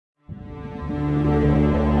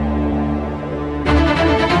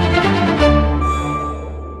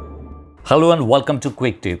Hello and welcome to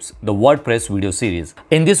Quick Tips, the WordPress video series.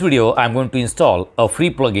 In this video, I'm going to install a free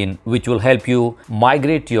plugin which will help you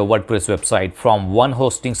migrate your WordPress website from one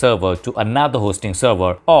hosting server to another hosting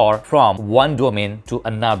server or from one domain to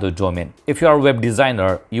another domain. If you are a web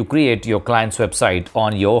designer, you create your client's website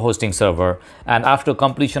on your hosting server, and after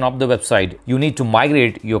completion of the website, you need to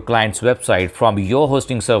migrate your client's website from your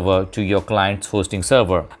hosting server to your client's hosting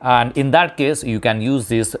server. And in that case, you can use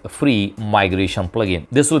this free migration plugin.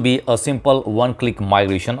 This will be a simple one-click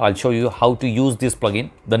migration. I'll show you how to use this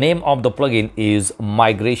plugin. The name of the plugin is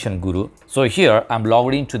Migrate Guru. So here I'm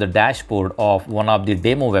logged into the dashboard of one of the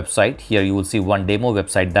demo website. Here you will see one demo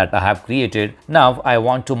website that I have created. Now I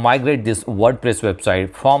want to migrate this WordPress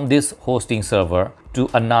website from this hosting server to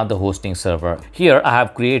another hosting server. Here I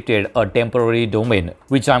have created a temporary domain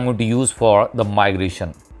which I'm going to use for the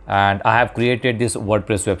migration. And I have created this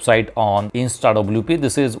WordPress website on 𝗟𝗚𝗞𝗘.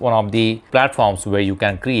 This is one of the platforms where you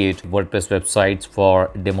can create WordPress websites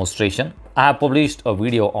for demonstration. I have published a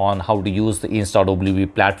video on how to use the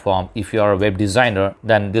𝗟𝗚𝗞𝗘 platform. If you are a web designer,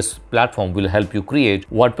 then this platform will help you create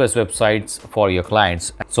WordPress websites for your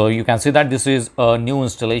clients. So you can see that this is a new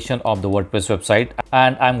installation of the WordPress website,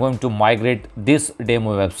 and I'm going to migrate this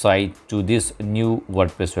demo website to this new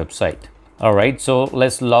WordPress website. All right, so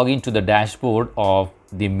let's log into the dashboard of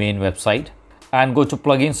the main website and go to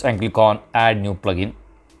plugins and click on add new plugin.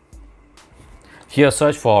 Here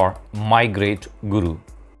search for Migrate Guru.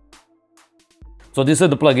 So this is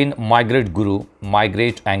the plugin Migrate Guru,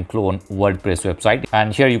 migrate and clone WordPress website,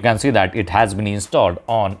 and here you can see that it has been installed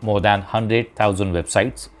on more than 100,000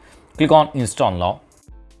 websites. Click on install now.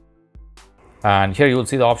 And here you will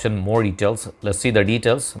see the option more details. Let's see the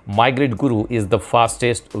details. Migrate Guru is the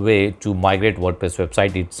fastest way to migrate WordPress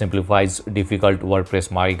website. It simplifies difficult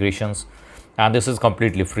WordPress migrations, and this is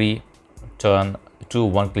completely free. Turn to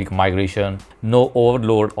one-click migration. No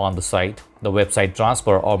overload on the site. The website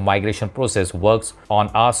transfer or migration process works on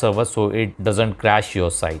our server, so it doesn't crash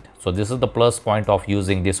your site. So this is the plus point of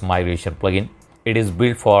using this migration plugin. It is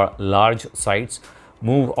built for large sites.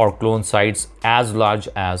 Move or clone sites as large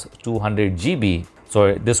as 200 GB.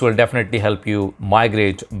 So this will definitely help you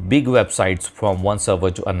migrate big websites from one server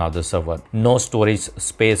to another server. No storage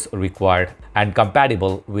space required and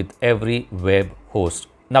compatible with every web host.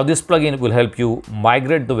 Now this plugin will help you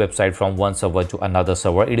migrate the website from one server to another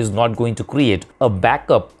server. It is not going to create a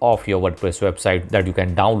backup of your WordPress website that you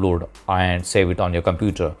can download and save it on your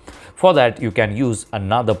computer. For that, you can use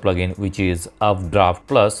another plugin, which is Updraft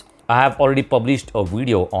Plus. I have already published a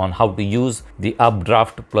video on how to use the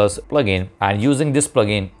Updraft Plus plugin, and using this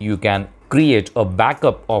plugin you can create a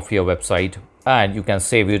backup of your website and you can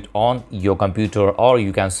save it on your computer, or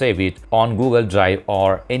you can save it on Google Drive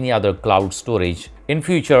or any other cloud storage. In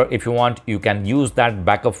future, if you want, you can use that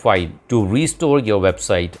backup file to restore your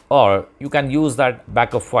website, or you can use that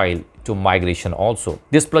backup file to migration also.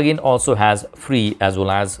 This plugin also has free as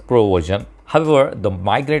well as pro version. However, the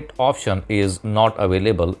migrate option is not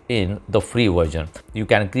available in the free version. You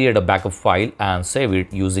can create a backup file and save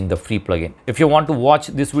it using the free plugin. If you want to watch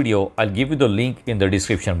this video, I'll give you the link in the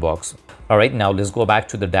description box. All right, now let's go back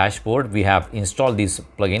to the dashboard. We have installed this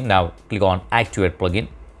plugin. Now click on activate plugin.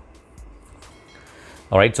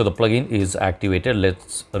 All right, so the plugin is activated.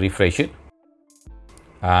 Let's refresh it.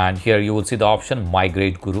 And here you will see the option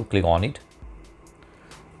Migrate Guru. Click on it.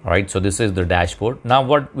 All right, so this is the dashboard. Now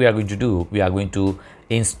what we are going to do, we are going to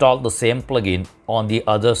install the same plugin on the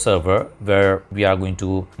other server where we are going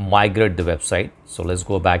to migrate the website. So let's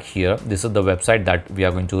go back here. This is the website that we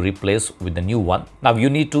are going to replace with the new one. Now you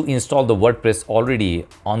need to install the WordPress already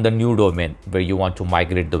on the new domain where you want to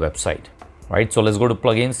migrate the website. All right, so let's go to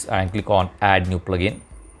plugins and click on add new plugin.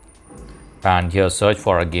 And here search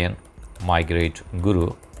for again Migrate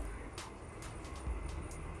Guru.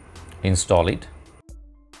 Install it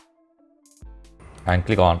and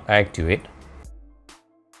click on activate.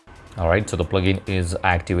 All right, so the plugin is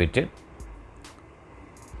activated.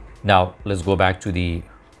 Now let's go back to the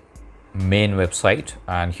main website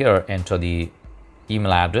and here enter the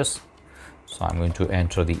email address. So I'm going to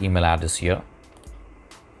enter the email address here.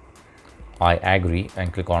 I agree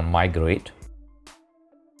and click on migrate.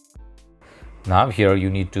 Now here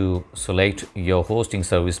you need to select your hosting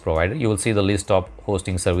service provider. You will see the list of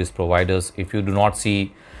hosting service providers. If you do not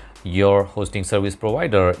see your hosting service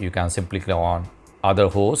provider, you can simply click on other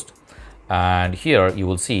host, and here you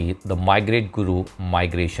will see the Migrate Guru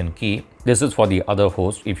migration key. This is for the other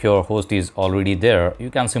host. If your host is already there,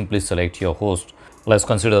 you can simply select your host Let's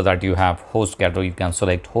consider that you have HostGator. You can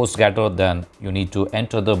select HostGator, then you need to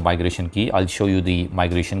enter the migration key. I'll show you the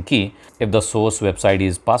migration key. If the source website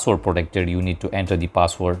is password protected, you need to enter the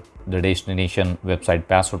password. The destination website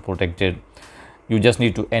password protected, you just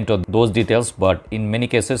need to enter those details, but in many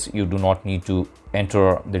cases you do not need to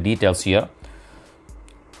enter the details here.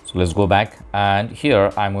 So let's go back, and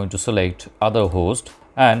here I'm going to select other host,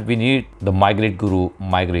 and we need the Migrate Guru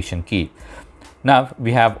migration key. Now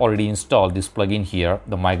we have already installed this plugin here,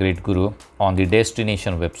 the Migrate Guru, on the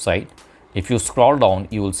destination website. If you scroll down,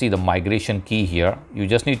 you will see the migration key here. You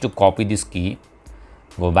just need to copy this key,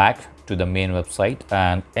 go back to the main website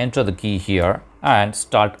and enter the key here and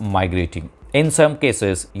start migrating. In some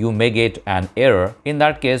cases, you may get an error. In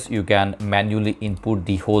that case, you can manually input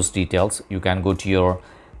the host details. You can go to your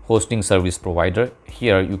hosting service provider.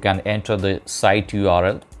 Here you can enter the site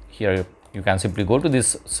URL. Here you can simply go to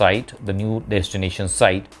this site, the new destination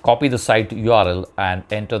site, copy the site URL and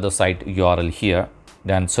enter the site URL here,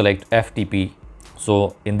 then select FTP.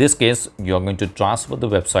 So in this case, you are going to transfer the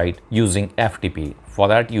website using FTP. For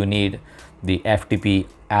that, you need the FTP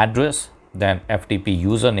address, then FTP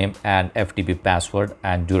username and FTP password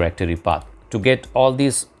and directory path. To get all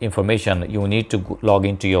this information, you need to log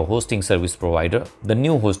into your hosting service provider, the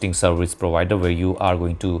new hosting service provider where you are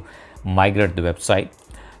going to migrate the website.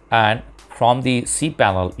 And from the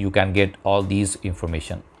cPanel, you can get all these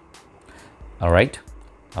information. All right,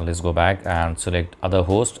 now let's go back and select other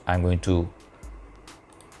host. I'm going to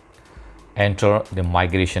enter the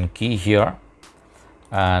migration key here,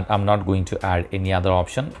 and I'm not going to add any other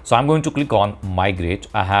option. So I'm going to click on migrate.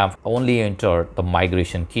 I have only entered the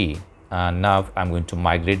migration key, and now I'm going to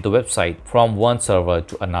migrate the website from one server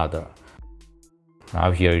to another. Now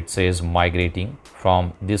here it says migrating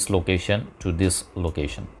from this location to this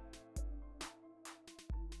location.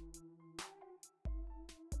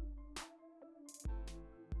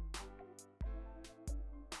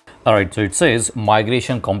 All right, so it says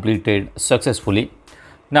migration completed successfully.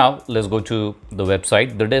 Now let's go to the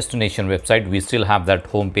website, the destination website. We still have that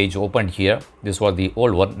home page opened here. This was the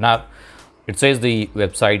old one. Now it says the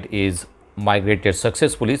website is migrated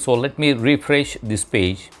successfully. So let me refresh this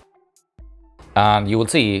page and you will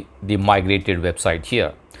see the migrated website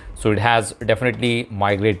here. So it has definitely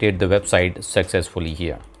migrated the website successfully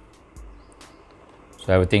here.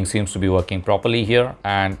 So everything seems to be working properly here,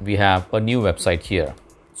 and we have a new website here.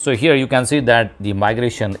 So here you can see that the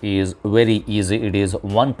migration is very easy. It is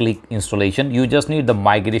one-click installation. You just need the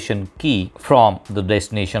migration key from the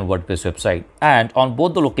destination WordPress website. And on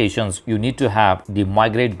both the locations, you need to have the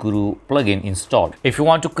Migrate Guru plugin installed. If you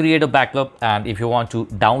want to create a backup and if you want to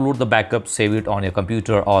download the backup, save it on your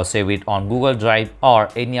computer or save it on Google Drive or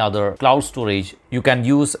any other cloud storage, you can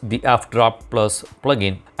use the Updraft Plus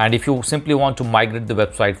plugin. And if you simply want to migrate the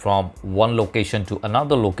website from one location to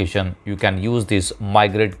another location, you can use this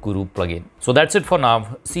Migrate Guru plugin. So that's it for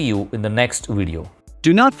now. See you in the next video.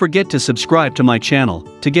 Do not forget to subscribe to my channel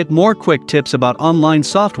to get more quick tips about online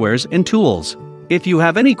softwares and tools. If you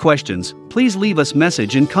have any questions, please leave us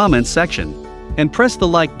message in comments section. And press the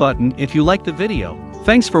like button if you like the video.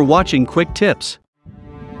 Thanks for watching Quick Tips.